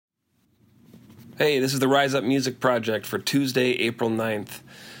Hey, this is the Rise Up Music Project for Tuesday, April 9th.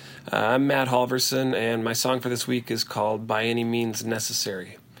 I'm Matt Halverson, and my song for this week is called By Any Means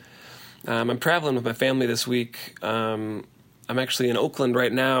Necessary. I'm traveling with my family this week. I'm actually in Oakland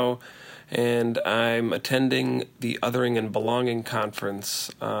right now, and I'm attending the Othering and Belonging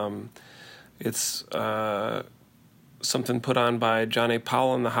Conference. It's something put on by John A.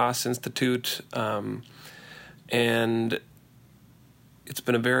 Powell and the Haas Institute, and it's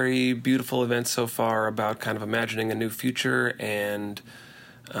been a very beautiful event so far about kind of imagining a new future and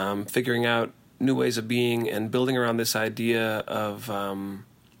figuring out new ways of being and building around this idea of,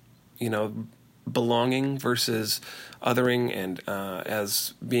 belonging versus othering, and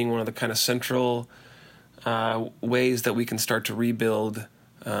as being one of the kind of central ways that we can start to rebuild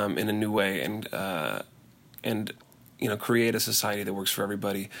in a new way and create a society that works for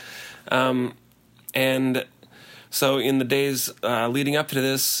everybody. And so in the days leading up to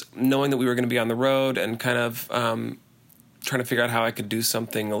this, knowing that we were going to be on the road and kind of trying to figure out how I could do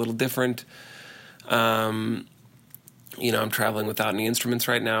something a little different, I'm traveling without any instruments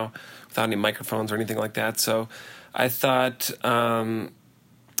right now, without any microphones or anything like that. So I thought I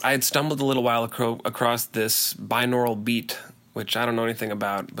had stumbled a little while across this binaural beat, which I don't know anything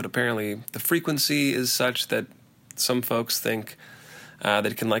about, but apparently the frequency is such that some folks think that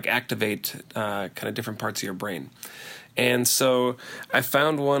it can activate kind of different parts of your brain. And so I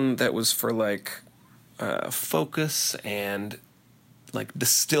found one that was for focus and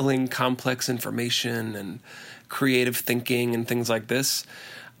distilling complex information and creative thinking and things like this.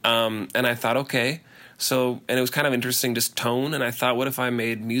 And I thought, okay. So, and it was kind of interesting, just tone. And I thought, what if I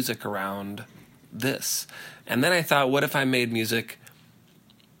made music around this? And then I thought, what if I made music,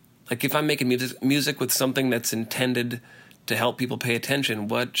 if I'm making music with something that's intended to help people pay attention,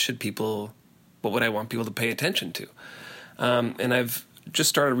 what would I want people to pay attention to? And I've just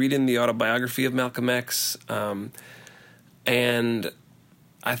started reading the autobiography of Malcolm X, and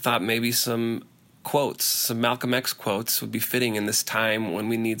I thought maybe some Malcolm X quotes would be fitting in this time when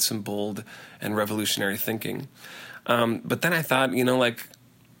we need some bold and revolutionary thinking. But then I thought,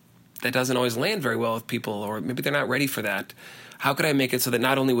 that doesn't always land very well with people, or maybe they're not ready for that. How could I make it so that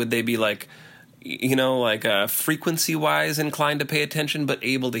not only would they be frequency-wise inclined to pay attention, but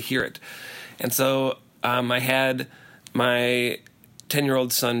able to hear it? And so I had my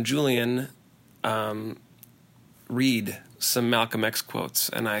 10-year-old son, Julian, read some Malcolm X quotes,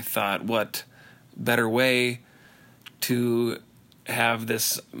 and I thought, what better way to have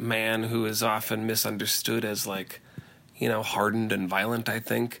this man who is often misunderstood as hardened and violent, I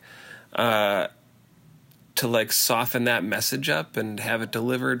think, to soften that message up and have it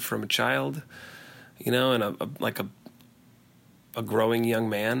delivered from a child, and a growing young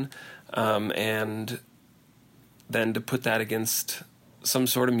man, and then to put that against some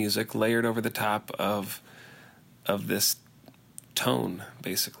sort of music layered over the top of this tone,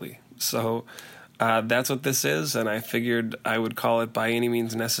 basically. So that's what this is, and I figured I would call it By Any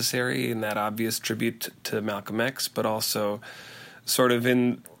Means Necessary, in that obvious tribute to Malcolm X, but also sort of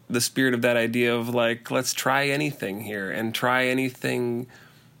in the spirit of that idea of let's try anything here and try anything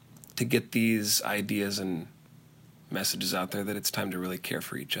to get these ideas and messages out there that it's time to really care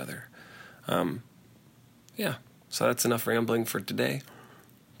for each other. So that's enough rambling for today.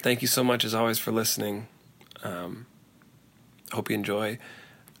 Thank you so much, as always, for listening. Hope you enjoy,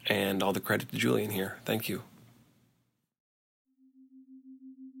 and all the credit to Julian here. Thank you.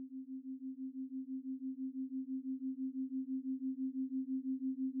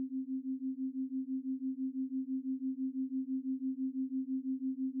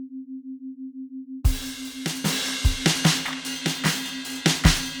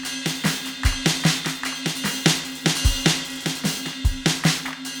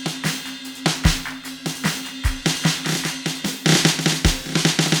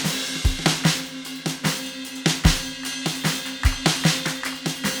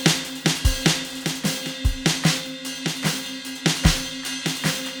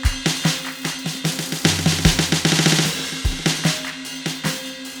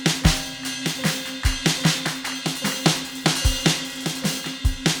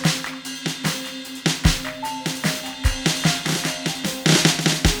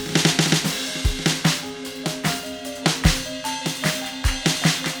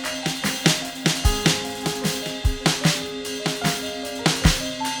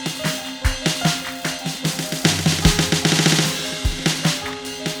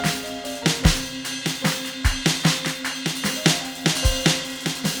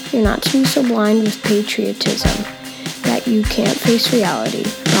 You're not to be so blind with patriotism that you can't face reality.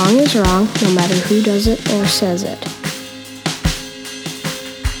 Wrong is wrong, no matter who does it or says it.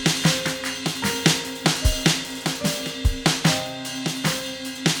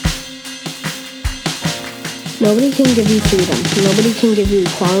 Nobody can give you freedom. Nobody can give you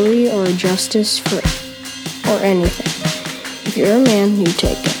equality or justice or anything. If you're a man, you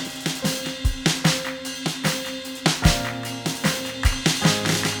take it.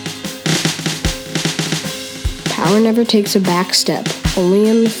 Power never takes a back step, only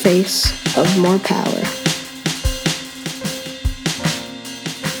in the face of more power.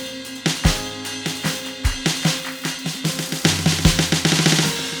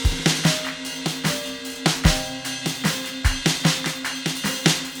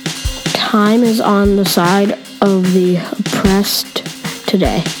 Time is on the side of the oppressed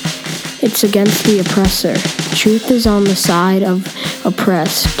today. It's against the oppressor. Truth is on the side of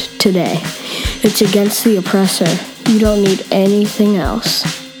oppressed today. It's against the oppressor. You don't need anything else.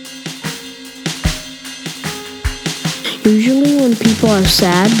 Usually when people are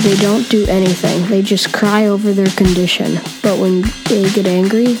sad, they don't do anything. They just cry over their condition. But when they get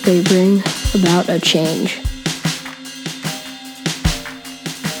angry, they bring about a change.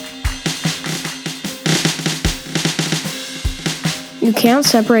 You can't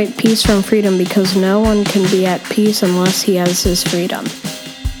separate peace from freedom because no one can be at peace unless he has his freedom.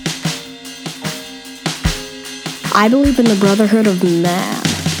 I believe in the brotherhood of man,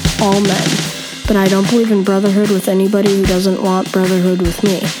 all men, but I don't believe in brotherhood with anybody who doesn't want brotherhood with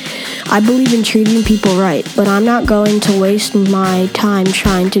me. I believe in treating people right, but I'm not going to waste my time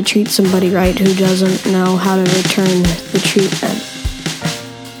trying to treat somebody right who doesn't know how to return the treatment.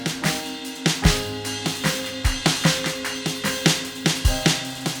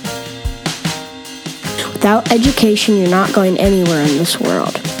 Without education, you're not going anywhere in this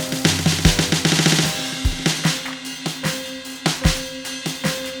world.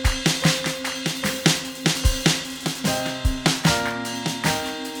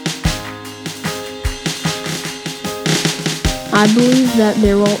 I believe that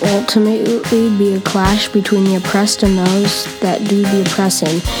there will ultimately be a clash between the oppressed and those that do the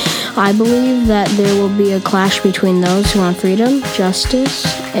oppressing. I believe that there will be a clash between those who want freedom, justice,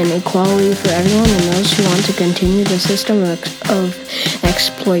 and equality for everyone and those who want to continue the system of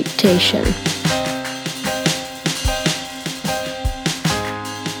exploitation.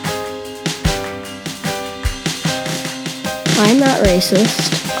 I'm not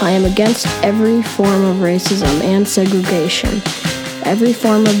racist. I am against every form of racism and segregation, every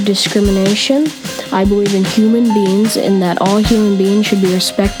form of discrimination. I believe in human beings and that all human beings should be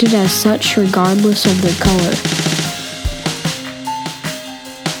respected as such regardless of their color.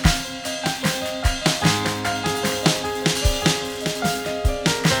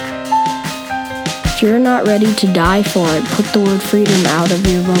 If you're not ready to die for it, put the word freedom out of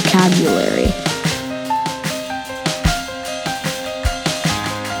your vocabulary.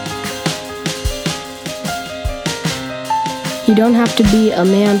 You don't have to be a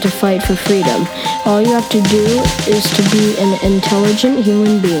man to fight for freedom. All you have to do is to be an intelligent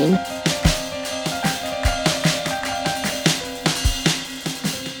human being.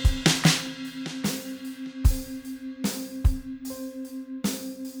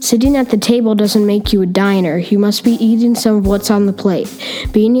 Sitting at the table doesn't make you a diner. You must be eating some of what's on the plate.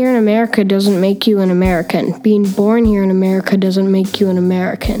 Being here in America doesn't make you an American. Being born here in America doesn't make you an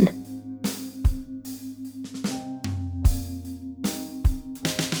American.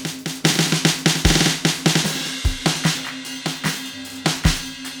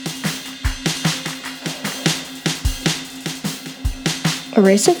 A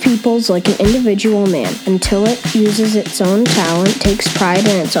race of people is like an individual man. Until it uses its own talent, takes pride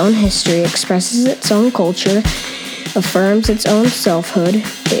in its own history, expresses its own culture, affirms its own selfhood,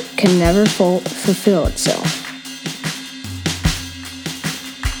 it can never fulfill itself.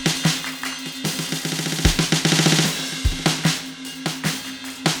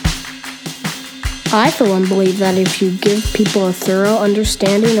 I, for one, believe that if you give people a thorough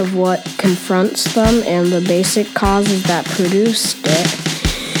understanding of what confronts them and the basic causes that produced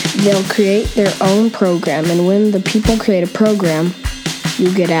it, they'll create their own program. And when the people create a program,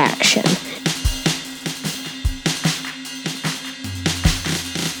 you get action.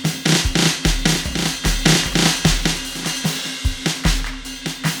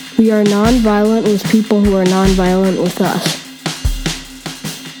 We are nonviolent with people who are nonviolent with us.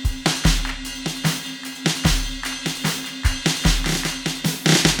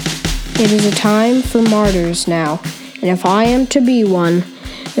 It is a time for martyrs now, and if I am to be one,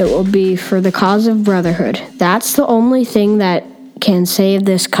 it will be for the cause of brotherhood. That's the only thing that can save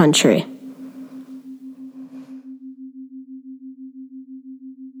this country.